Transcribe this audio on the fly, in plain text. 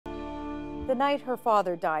The night her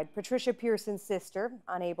father died, Patricia Pearson's sister,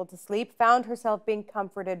 unable to sleep, found herself being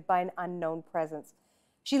comforted by an unknown presence.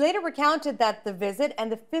 She later recounted that the visit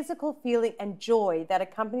and the physical feeling and joy that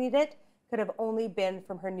accompanied it could have only been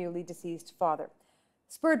from her newly deceased father.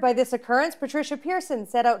 Spurred by this occurrence, Patricia Pearson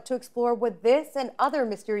set out to explore what this and other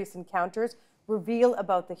mysterious encounters reveal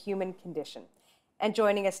about the human condition. And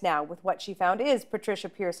joining us now with what she found is Patricia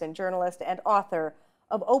Pearson, journalist and author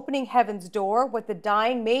of Opening Heaven's Door, What the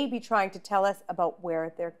Dying May Be Trying to Tell Us About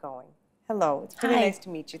Where They're Going. Hello, it's really nice to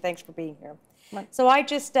meet you. Thanks for being here. So I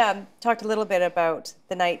just talked a little bit about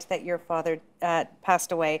the night that your father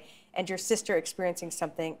passed away and your sister experiencing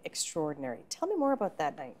something extraordinary. Tell me more about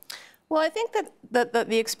that night. Well, I think that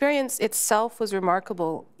the experience itself was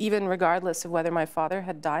remarkable, even regardless of whether my father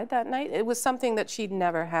had died that night. It was something that she'd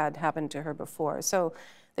never had happen to her before. So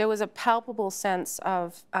there was a palpable sense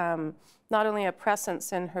of not only a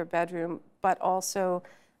presence in her bedroom, but also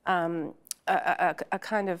a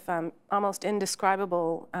kind of almost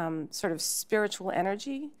indescribable sort of spiritual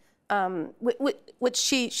energy, which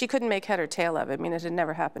she couldn't make head or tail of. I mean, it had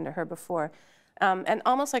never happened to her before. And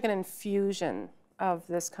almost like an infusion of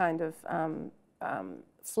this kind of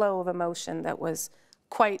flow of emotion that was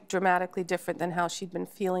quite dramatically different than how she'd been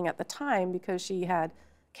feeling at the time, because she had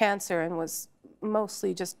cancer and was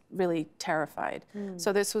mostly just really terrified.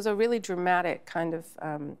 So this was a really dramatic kind of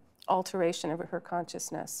alteration of her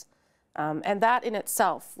consciousness. And that in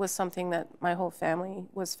itself was something that my whole family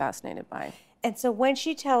was fascinated by. And so when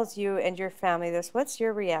she tells you and your family this, what's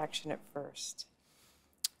your reaction at first?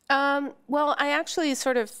 Well, I actually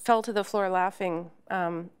sort of fell to the floor laughing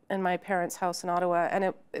in my parents' house in Ottawa,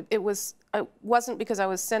 and it wasn't because I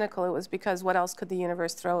was cynical. It was because what else could the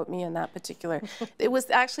universe throw at me in that particular? It was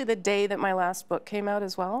actually the day that my last book came out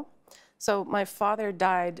as well. So my father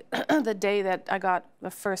died the day that I got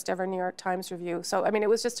the first ever New York Times review. So, I mean, it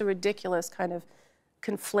was just a ridiculous kind of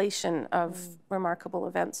conflation of remarkable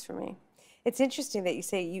events for me. It's interesting that you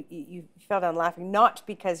say you fell down laughing, not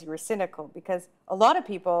because you were cynical, because a lot of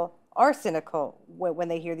people are cynical when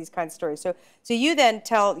they hear these kinds of stories. So you then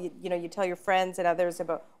tell, you tell your friends and others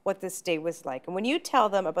about what this day was like. And when you tell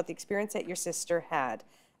them about the experience that your sister had,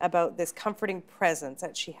 about this comforting presence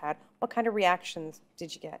that she had, what kind of reactions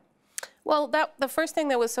did you get? Well, the first thing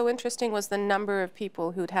that was so interesting was the number of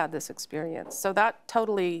people who'd had this experience. So that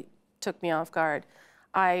totally took me off guard.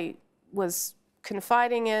 I was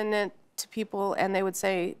confiding in it to people, and they would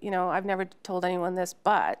say, I've never told anyone this,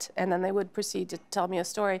 but, and then they would proceed to tell me a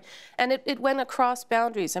story. And it went across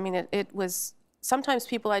boundaries. I mean, it was sometimes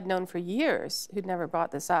people I'd known for years who'd never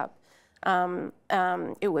brought this up.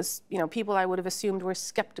 It was, people I would have assumed were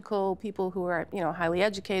skeptical, people who were, highly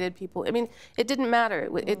educated people. I mean, it didn't matter.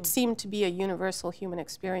 It seemed to be a universal human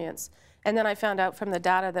experience. And then I found out from the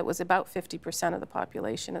data that was about 50% of the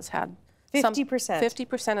population has had 50%?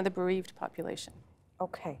 50% of the bereaved population.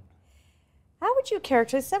 Okay. How would you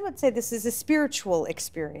characterize, some would say this is a spiritual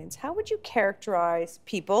experience. How would you characterize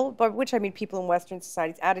people, by which I mean people in Western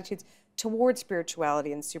society's attitudes towards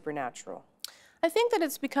spirituality and supernatural? I think that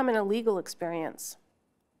it's become an illegal experience.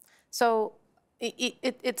 So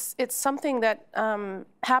it's something that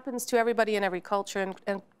happens to everybody in every culture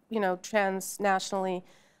and transnationally.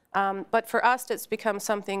 But for us, it's become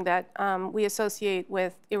something that we associate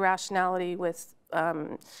with irrationality, with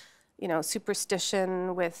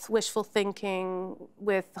superstition, with wishful thinking,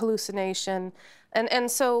 with hallucination. And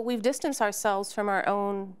so we've distanced ourselves from our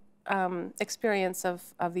own experience of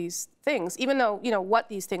these things, even though, what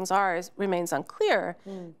these things are remains unclear,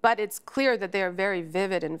 but it's clear that they are very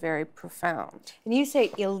vivid and very profound. And you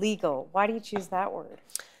say illegal. Why do you choose that word?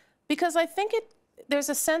 Because I think there's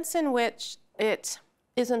a sense in which it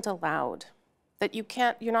isn't allowed, that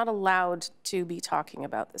you're not allowed to be talking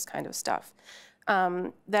about this kind of stuff.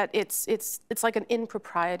 That it's like an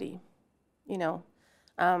impropriety,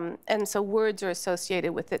 and so words are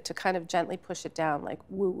associated with it to kind of gently push it down, like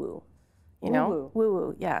woo-woo, Woo-woo.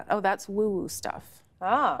 Woo-woo, yeah. Oh, that's woo-woo stuff.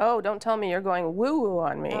 Ah. Oh, don't tell me you're going woo-woo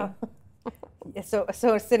on me. So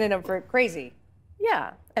a synonym for crazy.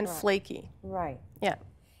 Yeah, and flaky. Right. Yeah.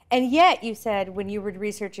 And yet, you said when you were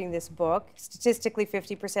researching this book, statistically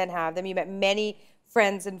 50% have them. You met many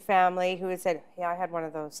friends and family who had said, yeah, I had one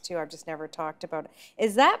of those too, I've just never talked about it.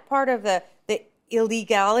 Is that part of the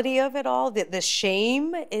illegality of it all, the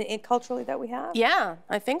shame culturally that we have? Yeah,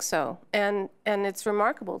 I think so. And it's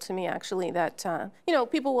remarkable to me, actually, that,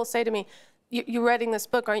 people will say to me, you're writing this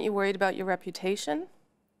book, aren't you worried about your reputation?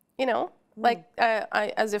 Like,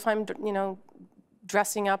 as if I'm,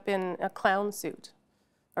 dressing up in a clown suit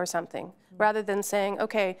or something, rather than saying,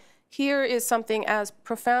 okay, here is something as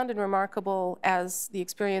profound and remarkable as the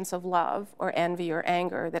experience of love or envy or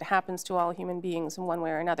anger that happens to all human beings in one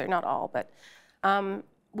way or another. Not all, but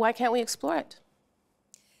why can't we explore it?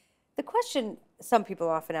 The question some people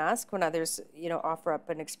often ask when others, offer up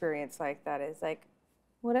an experience like that is like,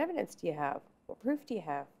 what evidence do you have? What proof do you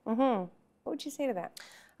have? What would you say to that?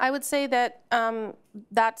 I would say that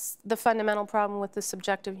that's the fundamental problem with the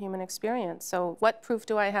subjective human experience. So what proof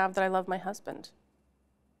do I have that I love my husband?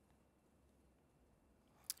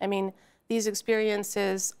 I mean, these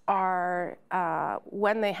experiences are,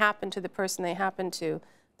 when they happen to the person they happen to,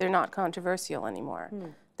 they're not controversial anymore.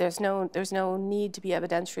 There's no need to be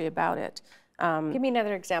evidentiary about it. Give me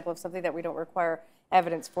another example of something that we don't require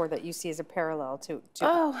evidence for that you see as a parallel to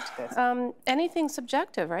this. Anything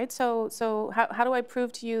subjective, right? So how do I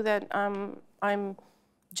prove to you that I'm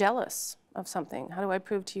jealous of something? How do I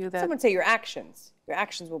prove to you that... Someone say your actions. Your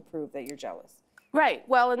actions will prove that you're jealous. Right.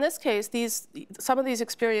 Well, in this case, some of these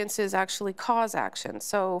experiences actually cause action.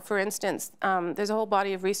 So, for instance, there's a whole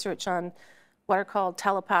body of research on what are called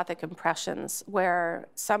telepathic impressions, where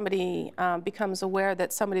somebody becomes aware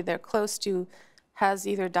that somebody they're close to has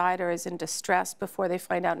either died or is in distress before they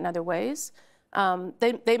find out in other ways.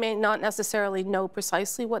 They may not necessarily know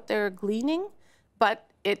precisely what they're gleaning, but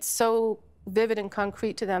it's so vivid and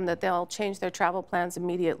concrete to them that they'll change their travel plans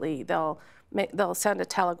immediately. They'll send a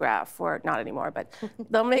telegraph, or not anymore, but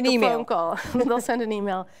they'll make a phone call. They'll send an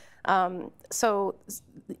email. So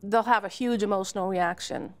they'll have a huge emotional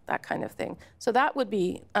reaction, that kind of thing. So that would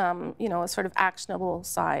be, a sort of actionable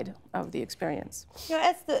side of the experience.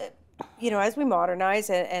 As we modernize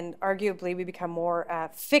and arguably we become more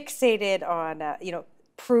fixated on,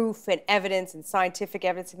 proof and evidence and scientific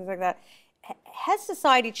evidence and things like that, has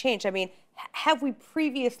society changed? I mean, have we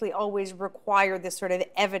previously always required this sort of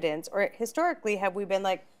evidence, or historically have we been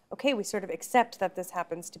like, okay, we sort of accept that this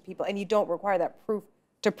happens to people and you don't require that proof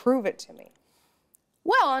to prove it to me?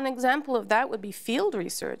 Well, an example of that would be field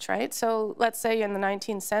research, right? So let's say in the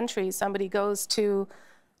 19th century, somebody goes to,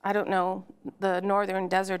 I don't know, the northern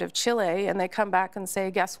desert of Chile, and they come back and say,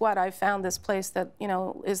 guess what, I found this place that,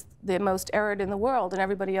 is the most arid in the world. And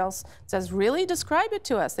everybody else says, really? Describe it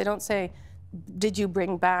to us. They don't say, did you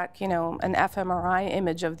bring back, an fMRI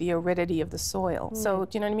image of the aridity of the soil? So,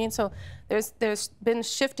 do you know what I mean? So there's been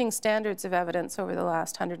shifting standards of evidence over the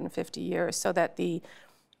last 150 years so that the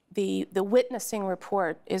witnessing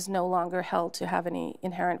report is no longer held to have any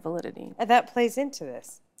inherent validity. And that plays into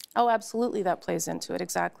this. Oh, absolutely, that plays into it,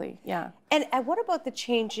 exactly, yeah. And what about the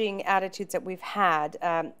changing attitudes that we've had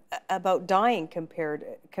about dying compared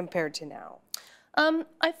to now?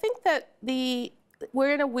 I think that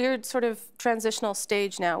we're in a weird sort of transitional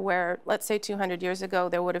stage now where, let's say 200 years ago,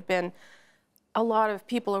 there would have been a lot of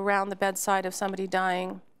people around the bedside of somebody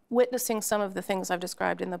dying, witnessing some of the things I've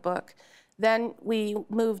described in the book. Then we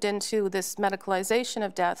moved into this medicalization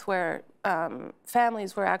of death where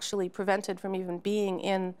families were actually prevented from even being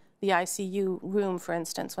in the ICU room, for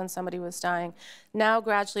instance, when somebody was dying. Now,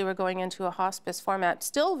 gradually, we're going into a hospice format,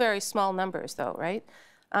 still very small numbers, though, right?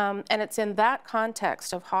 And it's in that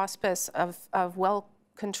context of hospice, of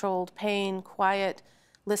well-controlled pain, quiet,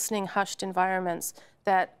 listening, hushed environments,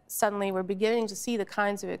 that suddenly we're beginning to see the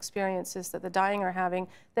kinds of experiences that the dying are having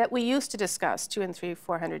that we used to discuss 200 and 300,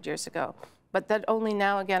 400 years ago, but that only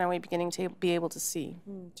now again are we beginning to be able to see.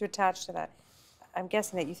 To attach to that, I'm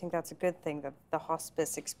guessing that you think that's a good thing, the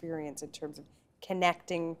hospice experience in terms of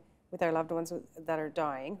connecting with our loved ones that are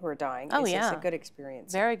dying, who are dying. Oh, it's yeah. It's a good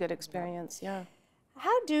experience. Very good experience, yeah.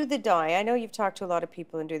 How do the dying, I know you've talked to a lot of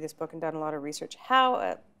people and do this book and done a lot of research,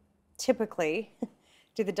 how typically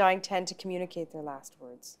do the dying tend to communicate their last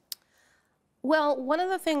words? Well, one of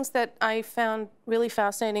the things that I found really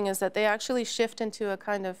fascinating is that they actually shift into a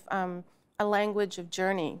kind of a language of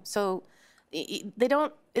journey. So they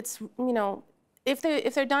don't, it's, if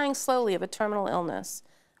they're dying slowly of a terminal illness,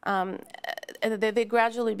 they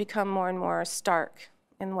gradually become more and more stark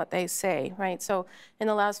in what they say, right? So in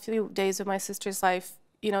the last few days of my sister's life,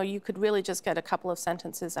 you could really just get a couple of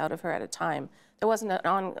sentences out of her at a time. There wasn't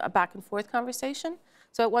a back and forth conversation.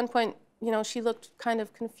 So at one point, she looked kind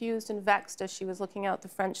of confused and vexed as she was looking out the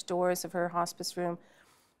French doors of her hospice room.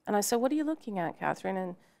 And I said, what are you looking at, Catherine?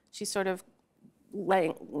 And she sort of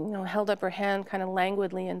held up her hand kind of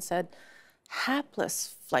languidly and said,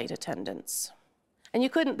 hapless flight attendants. And you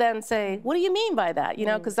couldn't then say, what do you mean by that?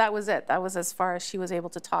 Because that was it. That was as far as she was able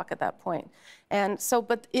to talk at that point. And so,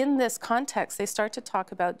 but in this context, they start to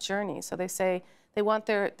talk about journey. So they say they want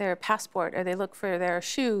their passport, or they look for their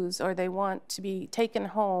shoes, or they want to be taken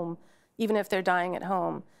home, even if they're dying at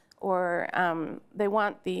home, or they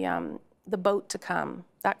want the boat to come,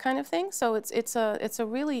 that kind of thing. So it's a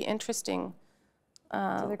really interesting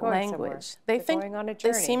So they're going somewhere. language. They They're think going on a they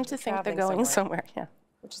journey. seem to They're think they're traveling going somewhere. somewhere.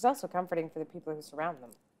 Yeah. Which is also comforting for the people who surround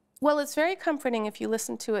them. Well, it's very comforting if you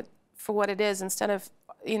listen to it for what it is, instead of,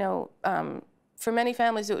 for many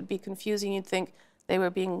families it would be confusing. You'd think they were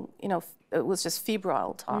being, it was just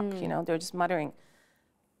febrile talk, they're just muttering.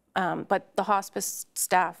 But the hospice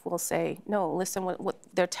staff will say, no, listen, what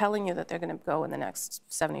they're telling you that they're going to go in the next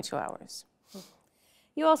 72 hours.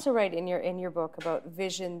 You also write in your book about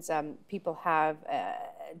visions people have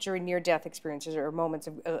during near-death experiences or moments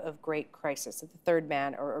of great crisis, of the third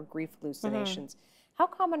man or grief hallucinations. How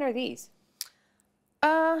common are these?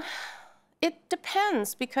 It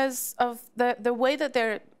depends, because of the way that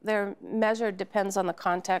they're measured depends on the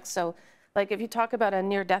context. So, like if you talk about a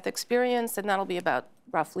near-death experience, then that'll be about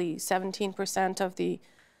roughly 17% of the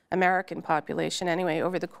American population anyway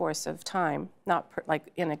over the course of time, not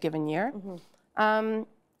like in a given year.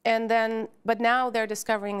 But now they're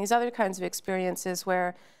discovering these other kinds of experiences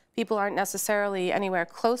where people aren't necessarily anywhere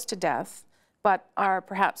close to death, but are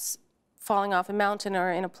perhaps falling off a mountain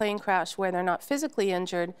or in a plane crash where they're not physically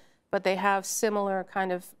injured, but they have similar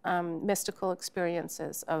kind of mystical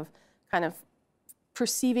experiences of kind of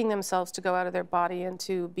perceiving themselves to go out of their body and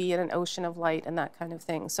to be in an ocean of light and that kind of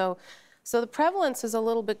thing. So the prevalence is a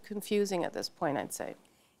little bit confusing at this point, I'd say.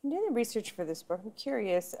 In doing the research for this book, I'm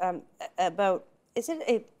curious about, let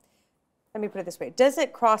me put it this way, does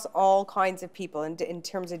it cross all kinds of people in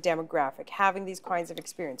terms of demographic, having these kinds of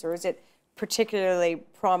experience, or is it particularly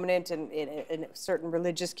prominent in a certain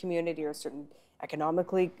religious community or a certain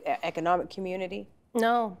economic community?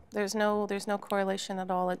 No, there's no correlation at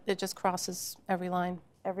all. It just crosses every line.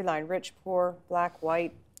 Every line, rich, poor, black,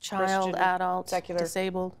 white, child, Christian, adult, secular,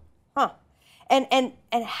 disabled. Huh? And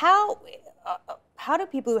how do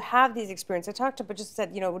people who have these experiences? I talked about, just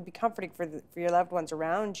said, it would be comforting for your loved ones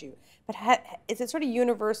around you. But is it sort of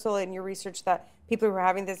universal in your research that people who are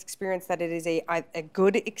having this experience, that it is a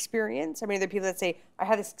good experience? I mean, are there people that say, I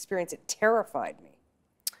had this experience, it terrified me?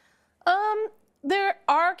 There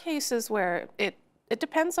are cases where it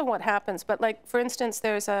depends on what happens. But like, for instance,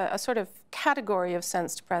 there's a sort of category of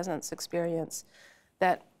sensed presence experience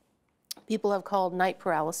that people have called night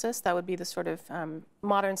paralysis. That would be the sort of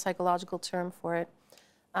modern psychological term for it.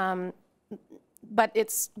 But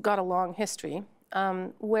it's got a long history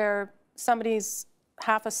where somebody's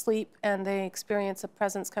half asleep and they experience a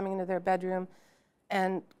presence coming into their bedroom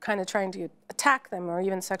and kind of trying to attack them or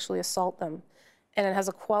even sexually assault them. And it has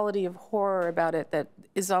a quality of horror about it that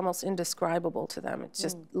is almost indescribable to them. It's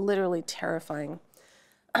just literally terrifying.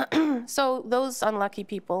 So those unlucky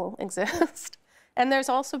people exist. And there's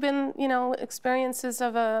also been, experiences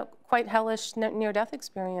of a quite hellish near-death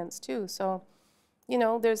experience too. So,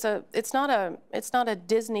 it's not a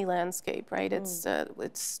Disney landscape, right? It's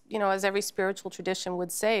as every spiritual tradition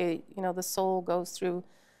would say, the soul goes through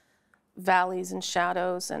valleys and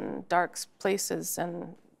shadows and dark places,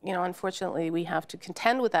 and unfortunately, we have to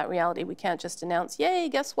contend with that reality. We can't just announce, "Yay,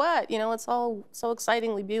 guess what?" It's all so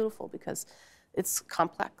excitingly beautiful because it's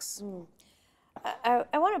complex.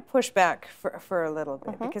 I want to push back for a little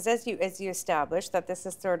bit, because as you established that this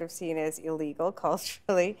is sort of seen as illegal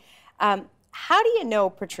culturally, how do you know,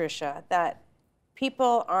 Patricia, that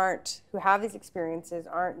people who have these experiences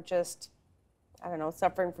aren't just, I don't know,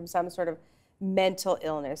 suffering from some sort of mental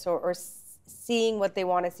illness or seeing what they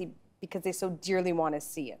want to see because they so dearly want to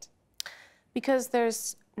see it? Because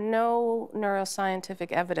there's no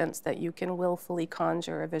neuroscientific evidence that you can willfully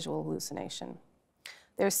conjure a visual hallucination.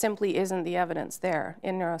 There simply isn't the evidence there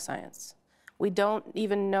in neuroscience. We don't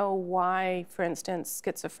even know why, for instance,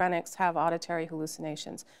 schizophrenics have auditory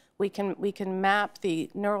hallucinations. We can map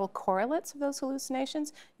the neural correlates of those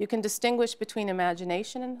hallucinations. You can distinguish between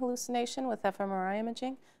imagination and hallucination with fMRI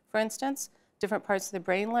imaging, for instance. Different parts of the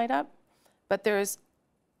brain light up. But there's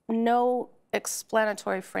no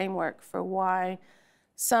explanatory framework for why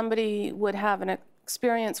somebody would have an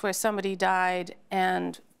experience where somebody died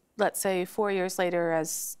and, let's say 4 years later,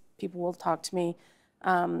 as people will talk to me,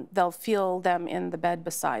 they'll feel them in the bed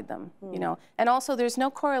beside them, And also there's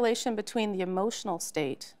no correlation between the emotional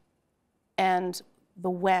state and the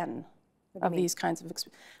when of these kinds of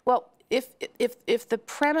experiences. Well, if the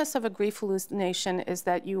premise of a grief hallucination is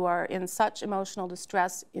that you are in such emotional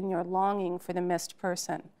distress in your longing for the missed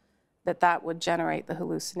person, that would generate the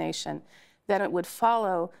hallucination, then it would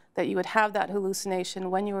follow that you would have that hallucination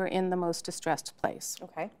when you were in the most distressed place.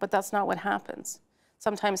 Okay. But that's not what happens.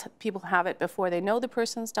 Sometimes people have it before they know the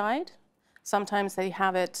person's died. Sometimes they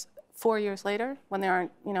have it 4 years later when they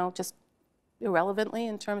aren't, just irrelevantly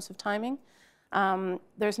in terms of timing.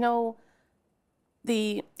 There's no,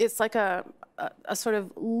 it's like a sort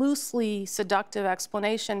of loosely seductive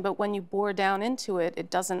explanation, but when you bore down into it, it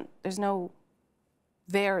doesn't, there's no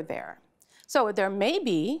there. So there may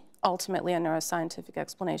be ultimately a neuroscientific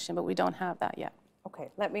explanation, but we don't have that yet. Okay,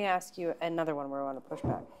 let me ask you another one where I want to push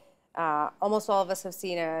back. Almost all of us have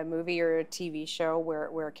seen a movie or a TV show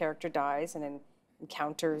where a character dies and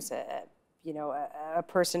encounters a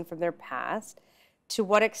person from their past. To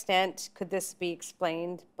what extent could this be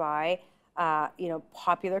explained by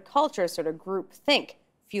popular culture, sort of group think,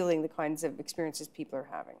 fueling the kinds of experiences people are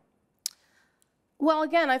having? Well,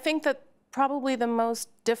 again, I think that probably the most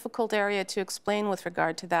difficult area to explain with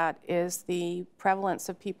regard to that is the prevalence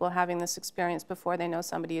of people having this experience before they know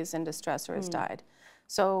somebody is in distress or has died.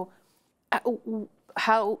 So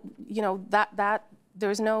how, that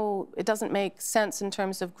there's no, it doesn't make sense in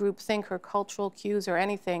terms of group think or cultural cues or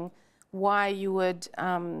anything why you would,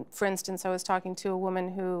 for instance, I was talking to a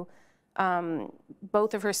woman who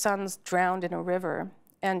both of her sons drowned in a river,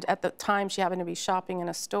 and at the time she happened to be shopping in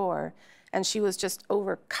a store, and she was just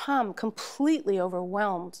overcome, completely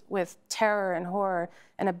overwhelmed with terror and horror,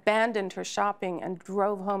 and abandoned her shopping and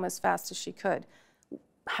drove home as fast as she could.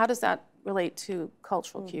 How does that relate to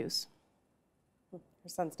cultural cues? Her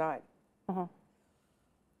sons died.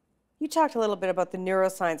 You talked a little bit about the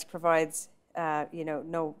neuroscience provides,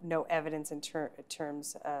 no evidence in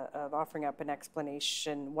terms of offering up an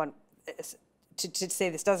explanation to say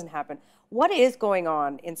this doesn't happen. What is going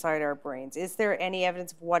on inside our brains? Is there any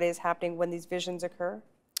evidence of what is happening when these visions occur?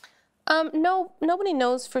 No, nobody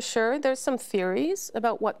knows for sure. There's some theories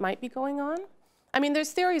about what might be going on. I mean,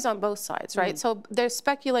 there's theories on both sides, right? So there's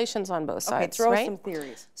speculations on both sides, throw right? some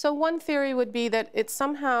theories. So one theory would be that it's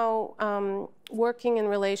somehow working in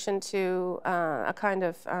relation to a kind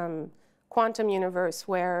of quantum universe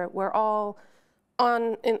where we're all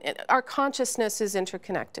our consciousness is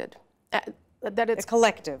interconnected. That it's a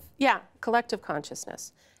collective. Yeah, collective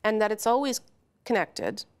consciousness. And that it's always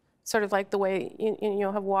connected, sort of like the way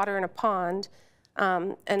you have water in a pond,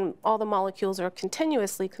 and all the molecules are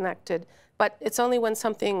continuously connected, but it's only when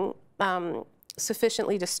something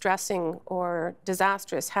sufficiently distressing or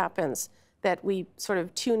disastrous happens that we sort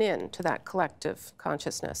of tune in to that collective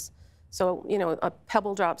consciousness. So, a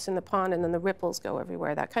pebble drops in the pond and then the ripples go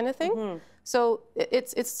everywhere, that kind of thing. So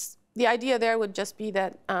it's the idea there would just be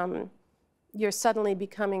that you're suddenly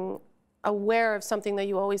becoming aware of something that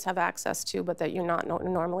you always have access to, but that you're not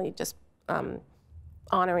normally just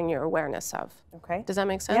honoring your awareness of. Okay. Does that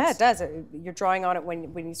make sense? Yeah, it does. You're drawing on it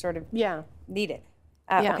when you sort of need it.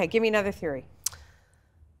 Okay, give me another theory.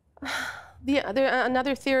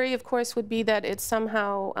 Another theory, of course, would be that it's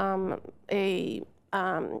somehow a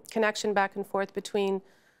connection back and forth between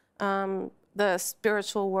the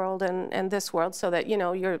spiritual world and this world, so that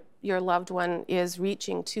your loved one is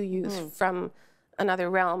reaching to you from another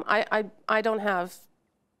realm. I don't have.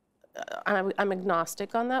 I'm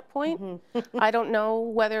agnostic on that point. I don't know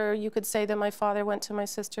whether you could say that my father went to my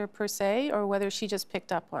sister per se, or whether she just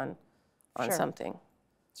picked up on something.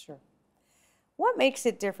 Sure. What makes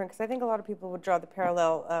it different? Because I think a lot of people would draw the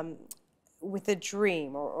parallel with a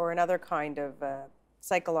dream or another kind of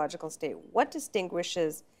psychological state. What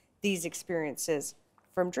distinguishes these experiences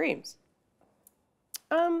from dreams?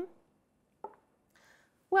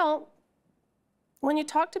 Well, when you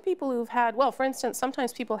talk to people who've had, well, for instance,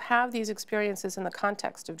 sometimes people have these experiences in the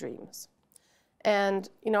context of dreams. And,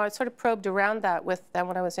 I sort of probed around that with them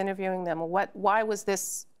when I was interviewing them. Why was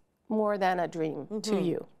this more than a dream to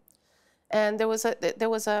you? And there was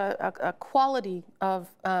a quality of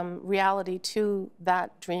reality to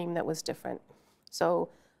that dream that was different. So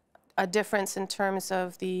a difference in terms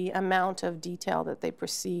of the amount of detail that they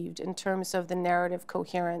perceived, in terms of the narrative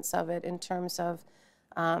coherence of it, in terms of,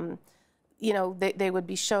 they would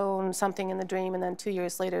be shown something in the dream, and then 2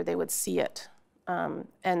 years later they would see it.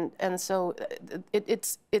 And so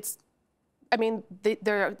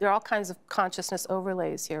there are all kinds of consciousness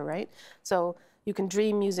overlays here, right? So you can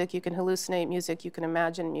dream music, you can hallucinate music, you can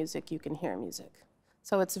imagine music, you can hear music.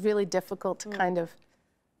 So it's really difficult to kind of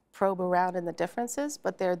probe around in the differences,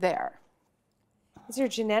 but they're there. Is there a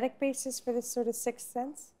genetic basis for this sort of sixth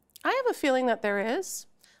sense? I have a feeling that there is.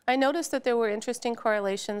 I noticed that there were interesting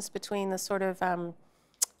correlations between the sort of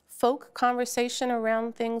folk conversation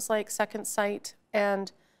around things like second sight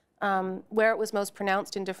and where it was most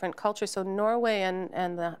pronounced in different cultures. So Norway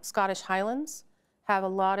and the Scottish Highlands have a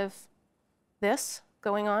lot of this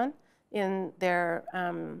going on in their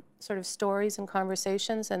sort of stories and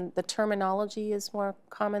conversations, and the terminology is more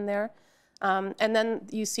common there. And then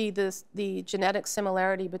you see the genetic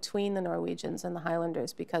similarity between the Norwegians and the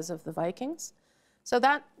Highlanders because of the Vikings. So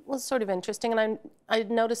that was sort of interesting, and I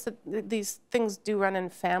noticed that these things do run in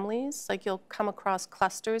families. Like you'll come across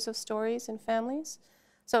clusters of stories in families.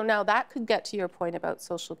 So now that could get to your point about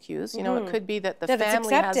social cues. You know, it could be that the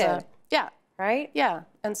family has a, yeah, right? yeah,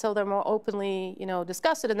 and so they're more openly, you know,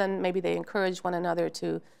 discuss it, and then maybe they encourage one another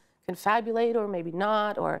to confabulate, or maybe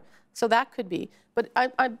not, or so that could be. But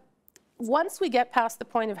once we get past the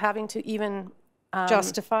point of having to even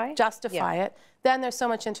justify it, then there's so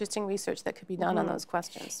much interesting research that could be done on those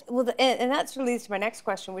questions. Well, and that sort of leads to my next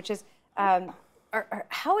question, which is,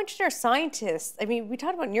 how interested are scientists? I mean, we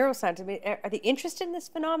talked about neuroscience. I mean, are they interested in this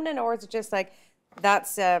phenomenon, or is it just like,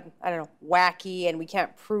 that's, I don't know, wacky, and we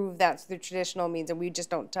can't prove that's the traditional means, and we just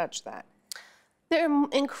don't touch that? They're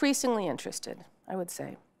increasingly interested, I would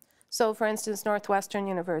say. So, for instance, Northwestern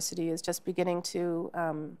University is just beginning to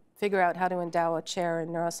figure out how to endow a chair in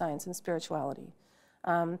neuroscience and spirituality.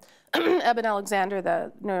 Eben Alexander,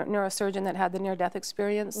 the neurosurgeon that had the near-death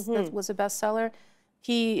experience that was a bestseller,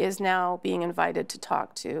 he is now being invited to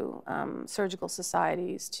talk to surgical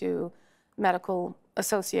societies, to medical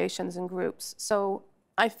associations and groups. So,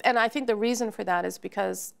 I think the reason for that is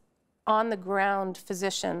because on-the-ground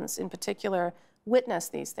physicians, in particular, witness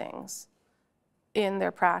these things in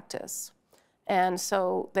their practice. And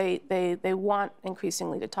so they want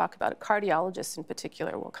increasingly to talk about it. Cardiologists in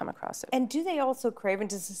particular will come across it. And do they also crave, and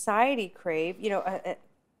does society crave, you know,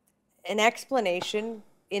 an explanation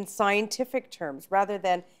in scientific terms rather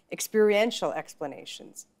than experiential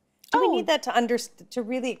explanations? Do we need that to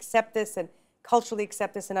really accept this and culturally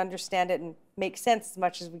accept this and understand it and make sense as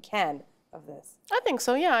much as we can of this? I think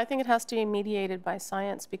so, yeah. I think it has to be mediated by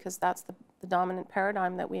science because that's the dominant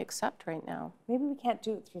paradigm that we accept right now. Maybe we can't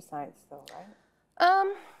do it through science though, right?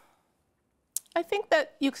 I think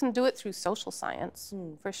that you can do it through social science,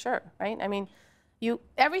 for sure, right? I mean,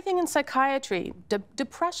 everything in psychiatry,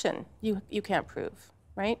 depression, you can't prove,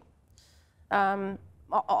 right?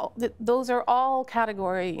 Those are all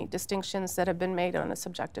category distinctions that have been made on a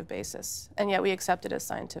subjective basis, and yet we accept it as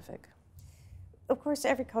scientific. Of course,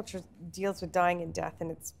 every culture deals with dying and death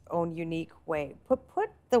in its own unique way. Put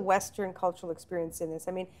the Western cultural experience in this.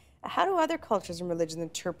 I mean, how do other cultures and religions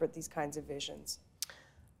interpret these kinds of visions?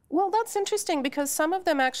 Well, that's interesting because some of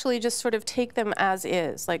them actually just sort of take them as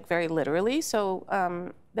is, like very literally. So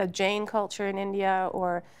the Jain culture in India,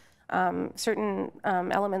 or certain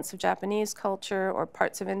elements of Japanese culture or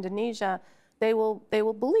parts of Indonesia, they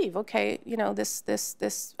will believe, okay, you know, this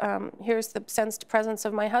here's the sensed presence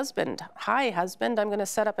of my husband. Hi, husband, I'm going to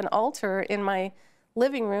set up an altar in my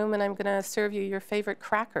living room and I'm going to serve you your favorite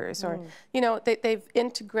crackers. Or, you know, they've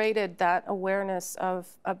integrated that awareness of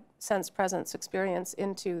a sensed presence experience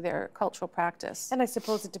into their cultural practice. And I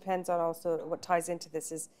suppose it depends on also what ties into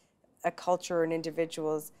this is a culture or an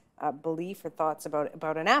individual's belief or thoughts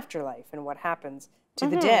about an afterlife and what happens to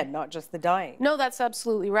the dead, not just the dying. No, that's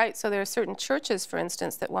absolutely right. So there are certain churches, for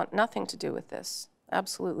instance, that want nothing to do with this.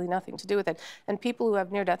 Absolutely nothing to do with it. And people who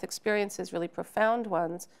have near-death experiences, really profound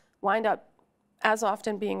ones, wind up as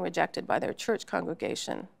often being rejected by their church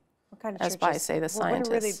congregation as by, say, the scientists.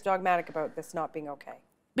 What are really dogmatic about this not being okay?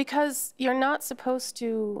 Because you're not supposed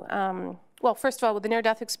to, well, first of all, with the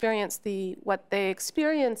near-death experience, what they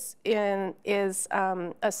experience is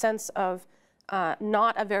a sense of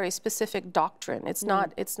not a very specific doctrine. It's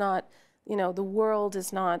not, you know, the world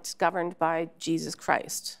is not governed by Jesus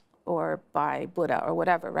Christ or by Buddha or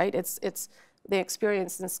whatever, right? They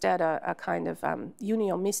experience instead a kind of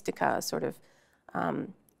unio mystica, sort of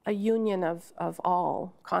a union of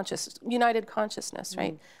all united consciousness,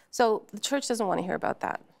 right? So the church doesn't want to hear about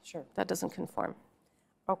that. Sure. That doesn't conform.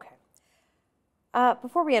 Okay.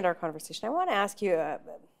 Before we end our conversation, I want to ask you, I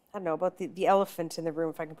don't know, about the elephant in the room,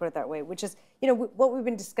 if I can put it that way, which is, you know, what we've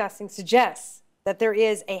been discussing suggests that there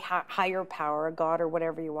is a higher power, a God or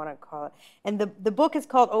whatever you want to call it. And the book is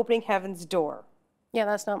called Opening Heaven's Door. Yeah,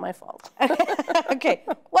 that's not my fault. Okay.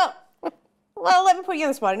 Well, let me put you on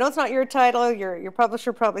the spot. I know it's not your title. Your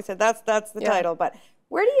publisher probably said that's the title. But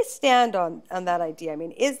where do you stand on that idea? I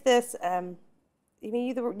mean, is this, I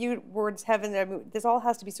mean, you words heaven, I mean, this all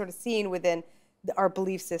has to be sort of seen within our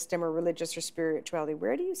belief system or religious or spirituality.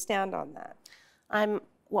 Where do you stand on that? I'm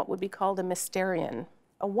what would be called a Mysterian.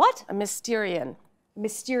 A what? A Mysterian.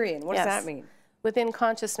 Mysterian. What does that mean? Within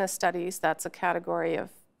consciousness studies, that's a category of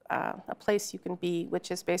a place you can be,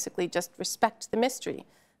 which is basically just respect the mystery.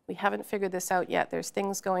 We haven't figured this out yet. There's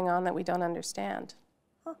things going on that we don't understand.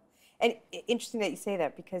 Huh. And interesting that you say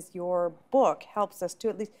that, because your book helps us to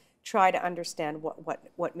at least try to understand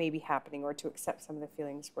what may be happening, or to accept some of the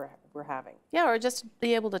feelings we're having. Yeah, or just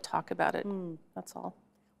be able to talk about it. That's all.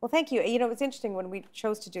 Well, thank you. You know, it's interesting when we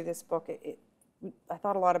chose to do this book. I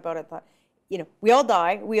thought a lot about it. Thought, you know, we all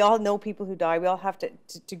die. We all know people who die. We all have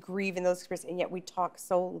to grieve in those experiences, and yet we talk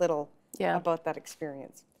so little about that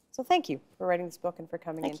experience. So thank you for writing this book and for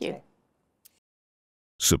coming in today.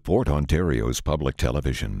 Support Ontario's public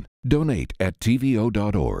television. Donate at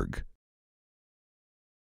tvo.org.